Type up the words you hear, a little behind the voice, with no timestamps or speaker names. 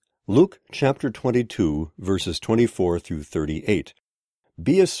Luke chapter 22, verses 24 through 38.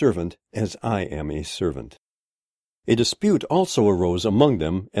 Be a servant as I am a servant. A dispute also arose among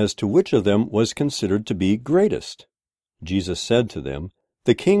them as to which of them was considered to be greatest. Jesus said to them,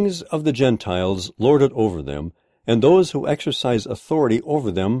 The kings of the Gentiles lord it over them, and those who exercise authority over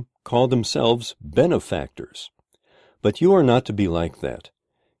them call themselves benefactors. But you are not to be like that.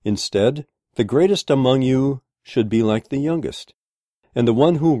 Instead, the greatest among you should be like the youngest, and the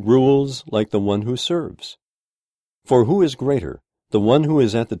one who rules like the one who serves. For who is greater, the one who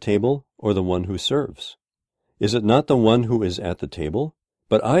is at the table or the one who serves? Is it not the one who is at the table?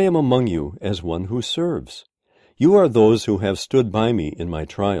 But I am among you as one who serves. You are those who have stood by me in my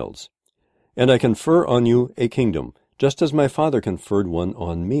trials. And I confer on you a kingdom, just as my Father conferred one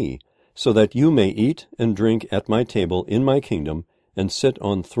on me, so that you may eat and drink at my table in my kingdom, and sit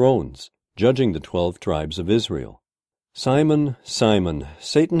on thrones, judging the 12 tribes of Israel. Simon, Simon,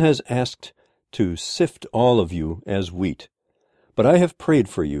 Satan has asked to sift all of you as wheat. But I have prayed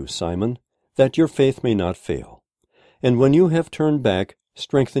for you, Simon, that your faith may not fail. And when you have turned back,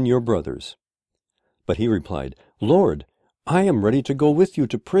 strengthen your brothers. But he replied, Lord, I am ready to go with you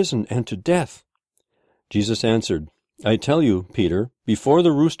to prison and to death. Jesus answered, I tell you, Peter, before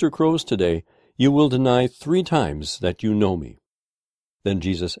the rooster crows today, you will deny 3 times that you know me. Then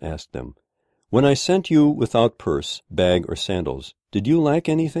Jesus asked them, When I sent you without purse, bag, or sandals, did you lack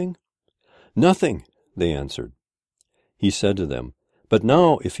anything? Nothing, they answered. He said to them, But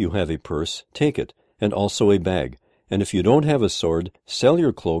now if you have a purse, take it, and also a bag, and if you don't have a sword, sell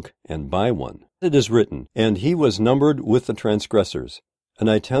your cloak and buy one. It is written, And he was numbered with the transgressors. And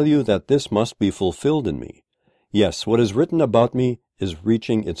I tell you that this must be fulfilled in me. Yes, what is written about me is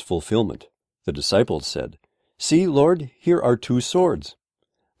reaching its fulfillment. The disciples said, See, Lord, here are 2 swords.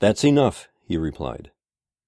 That's enough, he replied.